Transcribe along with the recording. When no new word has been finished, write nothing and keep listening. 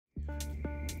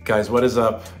Guys, what is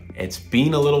up? It's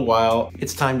been a little while.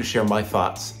 It's time to share my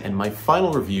thoughts and my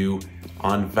final review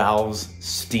on Valve's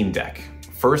Steam Deck.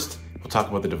 First, we'll talk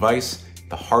about the device,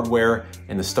 the hardware,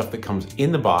 and the stuff that comes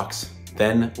in the box.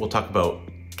 Then we'll talk about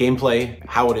gameplay,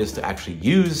 how it is to actually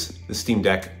use the Steam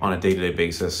Deck on a day-to-day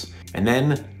basis. And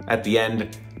then at the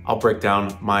end, I'll break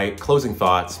down my closing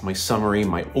thoughts, my summary,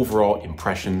 my overall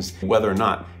impressions, whether or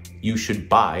not you should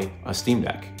buy a Steam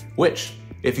Deck, which,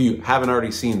 if you haven't already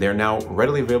seen, they're now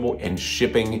readily available and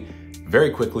shipping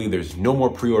very quickly. There's no more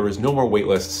pre-orders, no more wait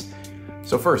lists.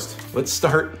 So first, let's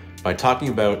start by talking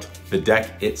about the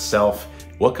deck itself,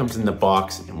 what comes in the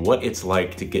box and what it's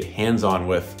like to get hands-on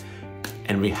with.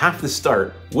 And we have to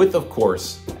start with, of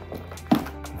course,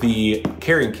 the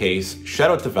carrying case.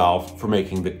 Shout out to Valve for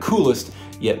making the coolest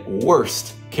yet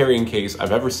worst carrying case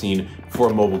I've ever seen for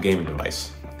a mobile gaming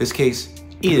device. This case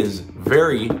is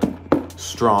very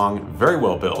strong, very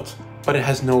well built, but it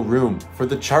has no room for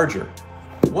the charger.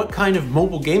 What kind of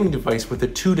mobile gaming device with a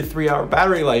 2 to 3 hour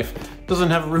battery life doesn't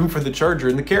have room for the charger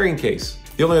in the carrying case?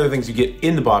 The only other things you get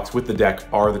in the box with the deck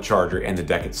are the charger and the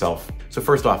deck itself. So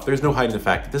first off, there's no hiding the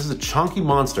fact that this is a chunky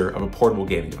monster of a portable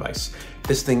gaming device.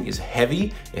 This thing is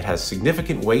heavy, it has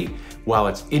significant weight. While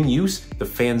it's in use, the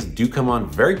fans do come on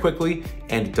very quickly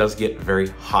and it does get very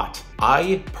hot.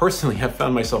 I personally have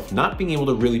found myself not being able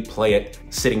to really play it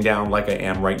sitting down like I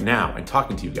am right now and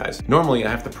talking to you guys. Normally I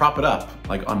have to prop it up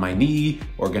like on my knee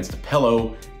or against a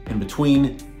pillow in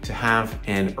between to have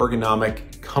an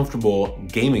ergonomic, comfortable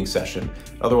gaming session.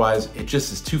 Otherwise, it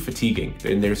just is too fatiguing.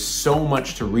 And there's so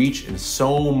much to reach and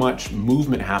so much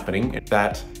movement happening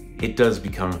that it does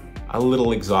become a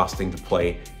little exhausting to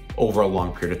play over a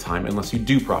long period of time unless you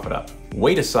do prop it up.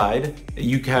 Weight aside,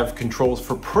 you have controls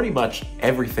for pretty much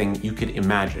everything you could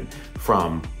imagine,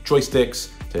 from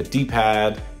joysticks to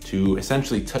D-pad to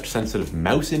essentially touch-sensitive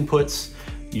mouse inputs.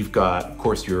 You've got, of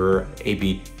course, your A,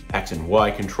 B, X, and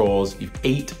Y controls. You've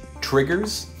 8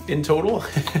 triggers in total.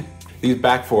 These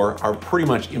back 4 are pretty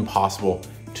much impossible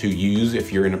to use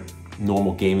if you're in a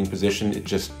normal gaming position.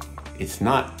 It's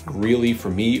not really, for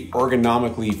me,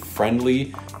 ergonomically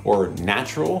friendly or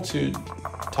natural to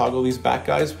toggle these back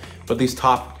guys, but these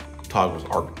top toggles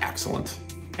are excellent,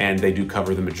 and they do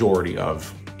cover the majority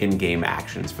of in-game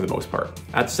actions for the most part.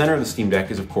 At the center of the Steam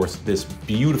Deck is, of course, this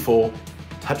beautiful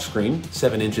touchscreen,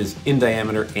 7 inches in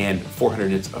diameter and 400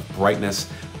 nits of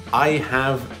brightness. I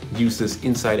have used this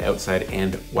inside, outside,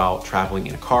 and while traveling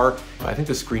in a car. I think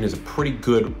the screen is a pretty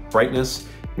good brightness.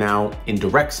 Now, in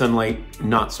direct sunlight,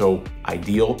 not so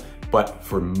ideal, but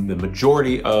for the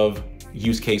majority of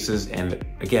use cases, and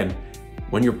again,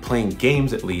 when you're playing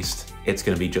games at least, it's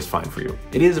gonna be just fine for you.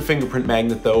 It is a fingerprint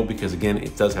magnet though, because again,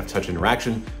 it does have touch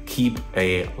interaction. Keep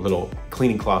a little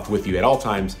cleaning cloth with you at all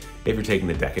times if you're taking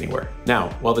the deck anywhere. Now,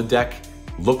 while the deck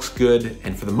looks good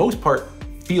and for the most part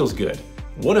feels good,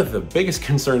 one of the biggest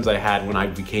concerns I had when I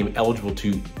became eligible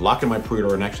to lock in my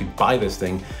pre-order and actually buy this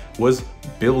thing was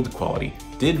build quality.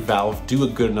 Did Valve do a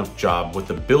good enough job with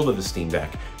the build of the Steam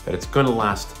Deck that it's gonna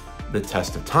last the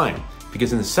test of time?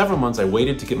 Because in the several months I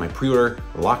waited to get my pre-order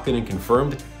locked in and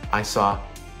confirmed, I saw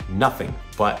nothing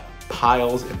but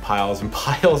piles and piles and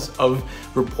piles of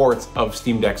reports of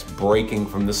Steam Decks breaking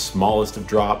from the smallest of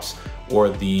drops or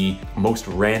the most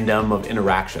random of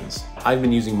interactions. I've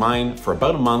been using mine for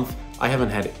about a month. I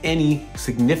haven't had any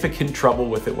significant trouble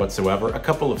with it whatsoever. A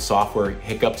couple of software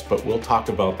hiccups, but we'll talk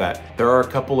about that. There are a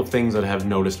couple of things that I have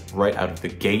noticed right out of the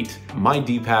gate. My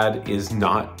D-pad is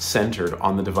not centered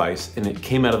on the device, and it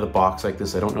came out of the box like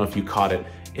this. I don't know if you caught it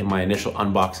in my initial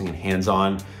unboxing and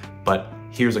hands-on, but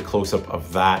here's a close-up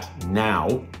of that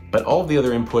now. But all of the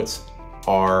other inputs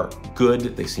are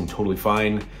good. They seem totally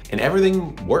fine, and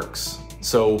everything works.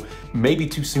 So maybe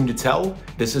too soon to tell.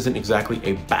 This isn't exactly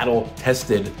a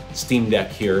battle-tested Steam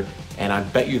Deck here, and I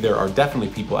bet you there are definitely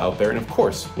people out there, and of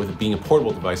course, with it being a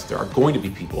portable device, there are going to be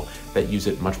people that use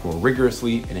it much more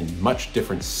rigorously and in much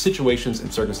different situations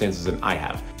and circumstances than I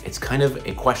have. It's kind of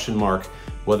a question mark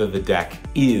whether the deck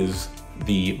is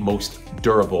the most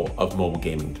durable of mobile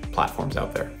gaming platforms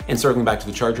out there. And circling back to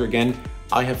the charger again,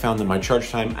 I have found that my charge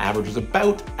time averages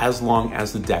about as long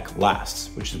as the deck lasts,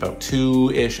 which is about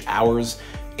 2-ish hours,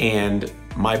 and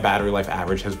my battery life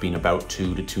average has been about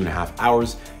 2 to 2.5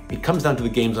 hours. It comes down to the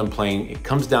games I'm playing, it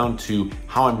comes down to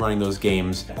how I'm running those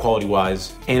games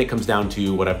quality-wise, and it comes down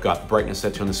to what I've got the brightness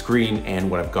set to on the screen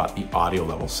and what I've got the audio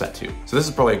level set to. So this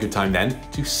is probably a good time then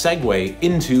to segue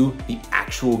into the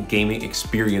actual gaming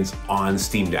experience on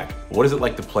Steam Deck. What is it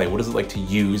like to play? What is it like to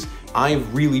use?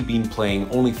 I've really been playing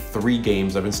only 3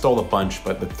 games. I've installed a bunch,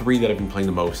 but the 3 that I've been playing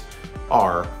the most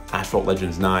are Asphalt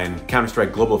Legends 9,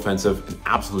 Counter-Strike Global Offensive, an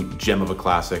absolute gem of a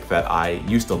classic that I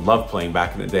used to love playing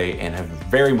back in the day and have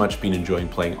very much been enjoying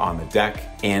playing on the deck,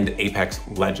 and Apex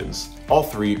Legends. All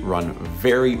three run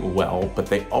very well, but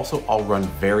they also all run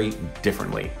very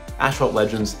differently. Asphalt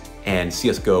Legends and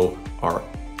CSGO are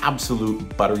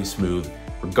absolute buttery smooth.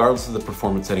 Regardless of the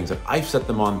performance settings that I've set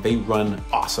them on, they run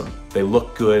awesome. They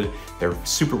look good, they're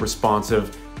super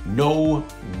responsive, no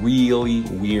really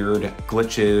weird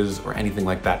glitches or anything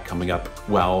like that coming up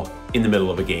while in the middle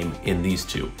of a game in these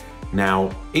two.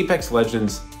 Now, Apex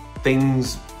Legends,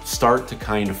 things start to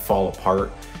kind of fall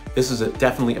apart. This is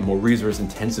definitely a more resource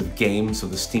intensive game, so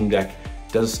the Steam Deck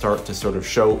does start to sort of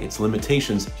show its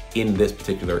limitations in this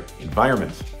particular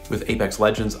environment. With Apex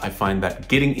Legends, I find that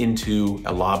getting into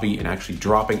a lobby and actually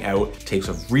dropping out takes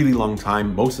a really long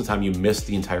time. Most of the time you miss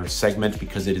the entire segment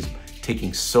because it is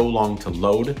taking so long to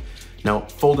load. Now,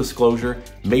 full disclosure,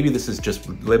 maybe this is just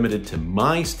limited to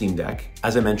my Steam Deck.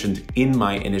 As I mentioned in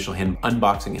my initial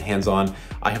unboxing and hands-on,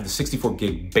 I have the 64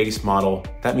 gig base model.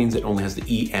 That means it only has the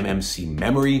eMMC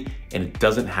memory and it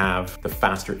doesn't have the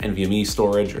faster NVMe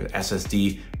storage or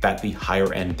SSD that the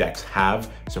higher end decks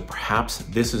have. So perhaps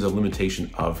this is a limitation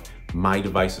of my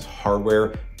device's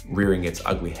hardware rearing its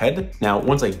ugly head. Now,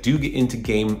 once I do get into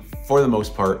game, for the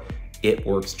most part, it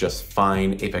works just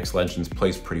fine. Apex Legends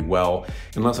plays pretty well.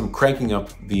 Unless I'm cranking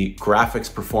up the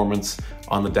graphics performance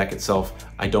on the deck itself,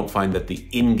 I don't find that the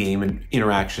in-game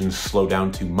interactions slow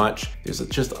down too much. There's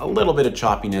just a little bit of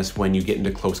choppiness when you get into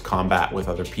close combat with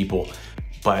other people,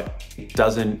 but it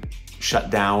doesn't shut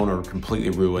down or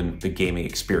completely ruin the gaming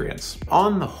experience.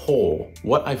 On the whole,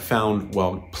 what I've found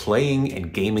while playing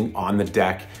and gaming on the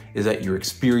deck is that your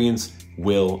experience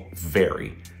will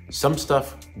vary. Some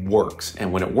stuff works,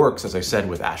 and when it works, as I said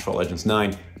with Asphalt Legends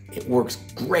 9, it works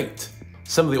great.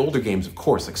 Some of the older games, of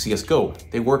course, like CSGO,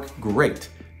 they work great.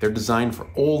 They're designed for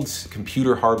old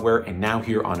computer hardware, and now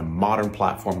here on a modern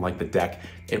platform like the deck,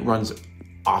 it runs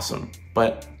awesome.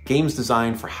 But games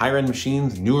designed for higher-end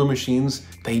machines, newer machines,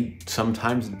 they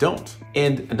sometimes don't.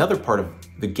 And another part of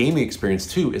the gaming experience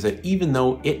too is that even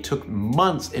though it took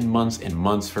months and months and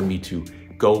months for me to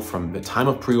go from the time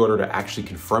of pre-order to actually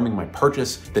confirming my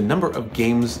purchase, the number of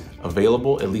games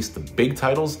available, at least the big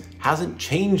titles, hasn't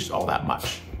changed all that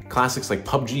much. Classics like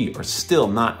PUBG are still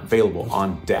not available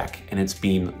on deck, and it's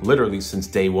been literally since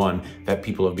day one that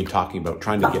people have been talking about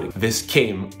trying to get this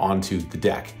game onto the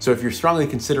deck. So if you're strongly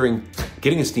considering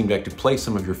getting a Steam Deck to play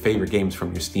some of your favorite games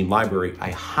from your Steam library,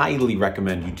 I highly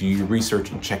recommend you do your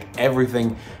research and check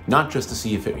everything, not just to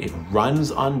see if it runs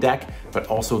on deck, but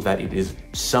also that it is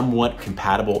somewhat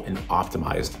compatible and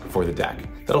optimized for the deck.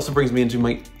 That also brings me into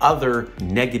my other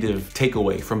negative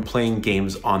takeaway from playing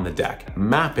games on the deck.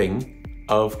 Mapping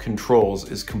of controls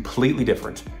is completely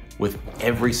different with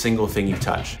every single thing you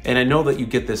touch. And I know that you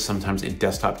get this sometimes in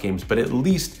desktop games, but at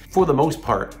least for the most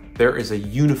part, there is a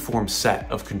uniform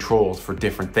set of controls for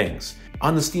different things.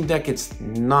 On the Steam Deck, it's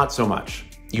not so much.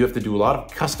 You have to do a lot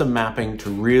of custom mapping to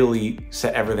really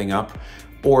set everything up,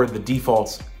 or the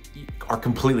defaults are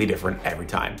completely different every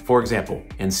time. For example,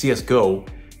 in CSGO,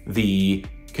 the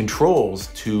controls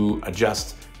to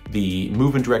adjust the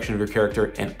movement direction of your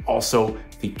character and also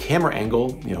the camera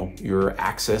angle, your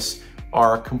axis,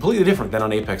 are completely different than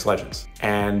on Apex Legends.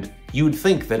 And you would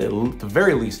think that at the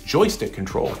very least joystick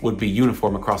control would be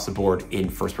uniform across the board in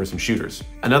first-person shooters.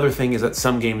 Another thing is that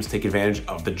some games take advantage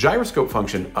of the gyroscope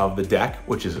function of the deck,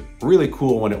 which is really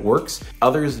cool when it works.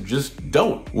 Others just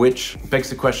don't, which begs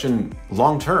the question,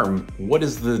 long-term, what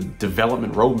is the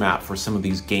development roadmap for some of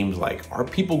these games like? Are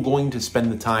people going to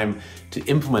spend the time to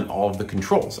implement all of the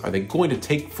controls? Are they going to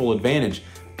take full advantage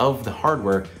of the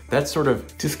hardware? That sort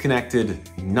of disconnected,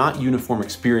 not uniform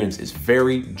experience is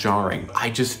very jarring. I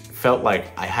just felt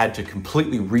like I had to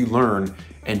completely relearn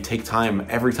and take time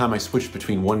every time I switched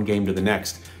between one game to the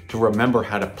next to remember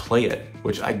how to play it,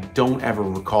 which I don't ever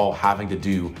recall having to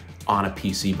do on a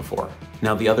PC before.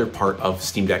 Now, the other part of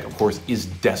Steam Deck, of course, is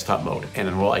desktop mode.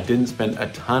 And while I didn't spend a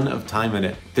ton of time in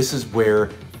it, this is where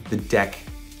the deck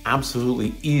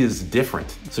absolutely is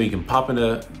different. So you can pop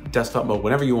into desktop mode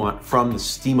whenever you want from the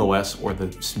SteamOS or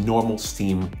the normal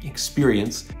Steam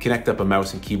experience, connect up a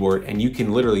mouse and keyboard, and you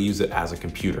can literally use it as a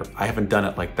computer. I haven't done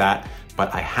it like that,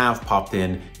 but I have popped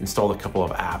in, installed a couple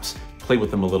of apps, played with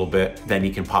them a little bit, then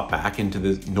you can pop back into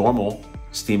the normal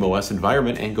SteamOS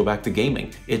environment and go back to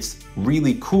gaming. It's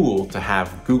really cool to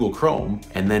have Google Chrome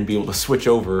and then be able to switch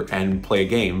over and play a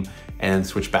game and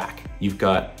switch back. You've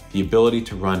got the ability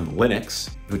to run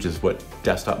Linux, which is what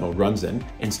desktop mode runs in,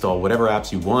 install whatever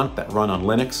apps you want that run on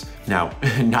Linux. Now,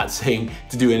 not saying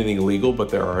to do anything illegal, but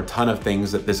there are a ton of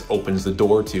things that this opens the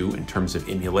door to in terms of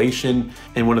emulation.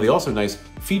 And one of the also nice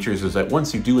features is that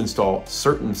once you do install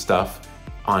certain stuff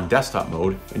on desktop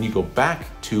mode and you go back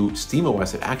to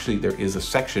SteamOS, there is a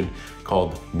section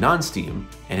called non-Steam.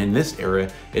 And in this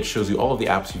area, it shows you all of the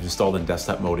apps you've installed in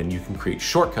desktop mode, and you can create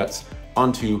shortcuts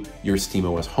onto your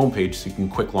SteamOS homepage. So you can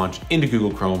quick launch into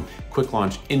Google Chrome, quick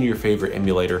launch into your favorite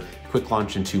emulator, quick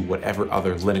launch into whatever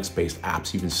other Linux-based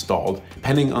apps you've installed.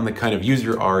 Depending on the kind of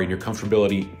user you are and your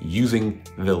comfortability using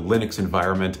the Linux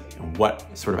environment and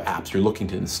what sort of apps you're looking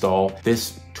to install,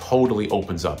 this totally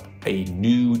opens up a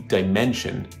new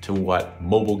dimension to what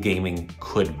mobile gaming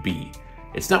could be.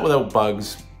 It's not without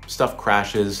bugs, stuff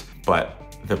crashes, but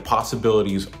the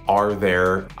possibilities are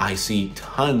there. I see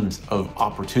tons of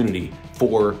opportunity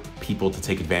for people to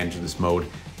take advantage of this mode.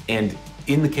 And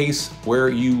in the case where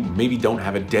you maybe don't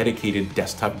have a dedicated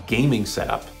desktop gaming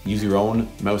setup, use your own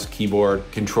mouse, keyboard,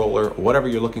 controller, whatever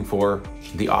you're looking for,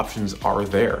 the options are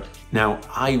there. Now,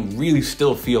 I really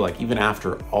still feel like even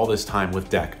after all this time with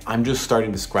Deck, I'm just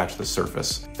starting to scratch the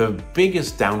surface. The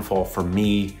biggest downfall for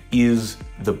me is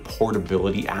the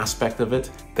portability aspect of it.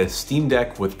 The Steam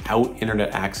Deck without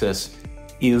internet access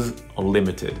is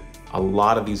limited. A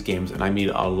lot of these games, and I mean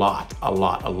a lot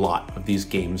of these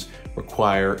games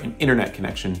require an internet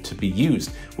connection to be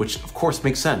used, which of course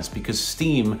makes sense because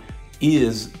Steam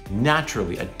is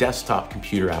naturally a desktop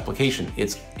computer application.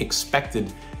 It's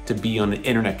expected to be on an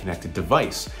internet connected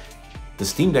device. The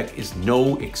Steam Deck is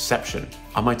no exception.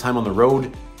 On my time on the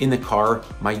road, in the car,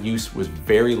 my use was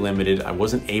very limited. I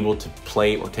wasn't able to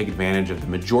play or take advantage of the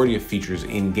majority of features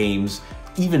in games.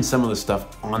 Even some of the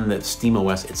stuff on the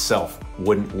SteamOS itself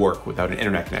wouldn't work without an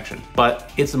internet connection.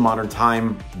 But it's a modern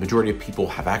time. The majority of people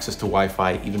have access to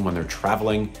Wi-Fi even when they're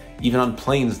traveling, even on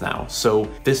planes now. So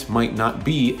this might not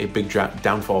be a big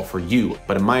downfall for you,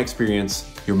 but in my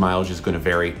experience, your mileage is going to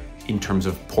vary in terms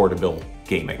of portable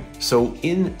gaming. So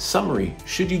in summary,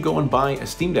 should you go and buy a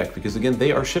Steam Deck? Because again,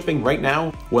 they are shipping right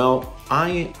now. Well,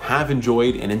 I have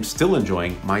enjoyed and am still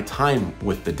enjoying my time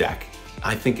with the Deck.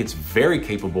 I think it's very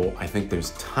capable. I think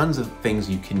there's tons of things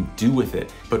you can do with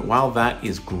it. But while that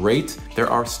is great, there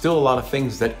are still a lot of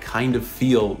things that kind of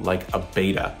feel like a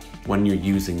beta when you're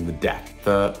using the Deck.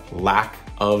 The lack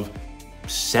of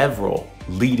several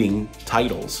leading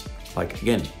titles, like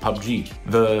again, PUBG,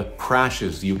 the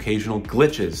crashes, the occasional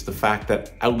glitches, the fact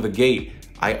that out of the gate,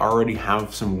 I already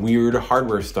have some weird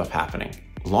hardware stuff happening.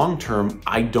 Long term,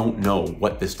 I don't know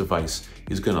what this device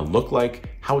is gonna look like,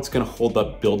 how it's gonna hold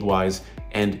up build-wise,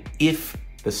 and if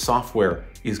the software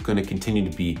is gonna continue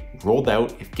to be rolled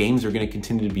out, if games are gonna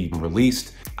continue to be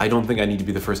released. I don't think I need to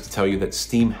be the first to tell you that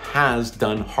Steam has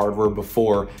done hardware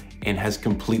before and has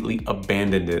completely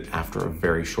abandoned it after a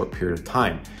very short period of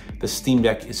time. The Steam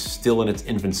Deck is still in its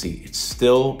infancy. It's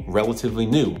still relatively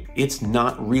new. It's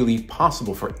not really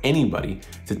possible for anybody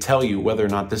to tell you whether or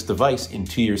not this device in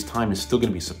 2 years' time is still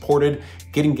gonna be supported,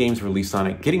 getting games released on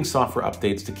it, getting software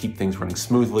updates to keep things running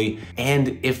smoothly,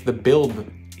 and if the build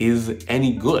is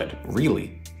any good,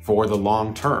 really, for the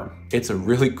long term. It's a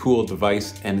really cool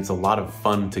device and it's a lot of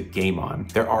fun to game on.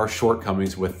 There are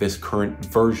shortcomings with this current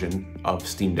version of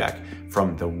Steam Deck,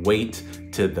 from the weight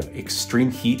to the extreme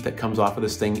heat that comes off of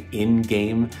this thing in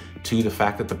game, to the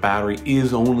fact that the battery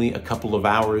is only a couple of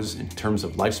hours in terms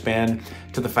of lifespan,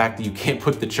 to the fact that you can't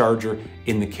put the charger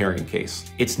in the carrying case.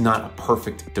 It's not a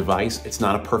perfect device, it's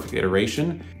not a perfect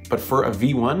iteration, but for a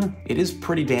V1, it is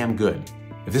pretty damn good.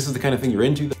 If this is the kind of thing you're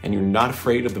into and you're not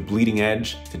afraid of the bleeding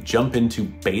edge to jump into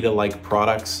beta-like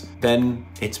products, then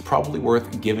it's probably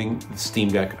worth giving the Steam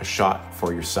Deck a shot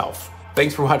for yourself.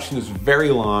 Thanks for watching this very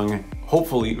long,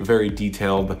 hopefully very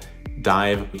detailed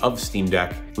dive of Steam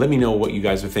Deck. Let me know what you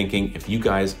guys are thinking. If you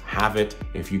guys have it,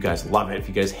 if you guys love it, if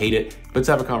you guys hate it, let's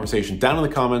have a conversation down in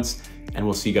the comments, and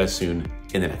we'll see you guys soon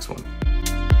in the next one.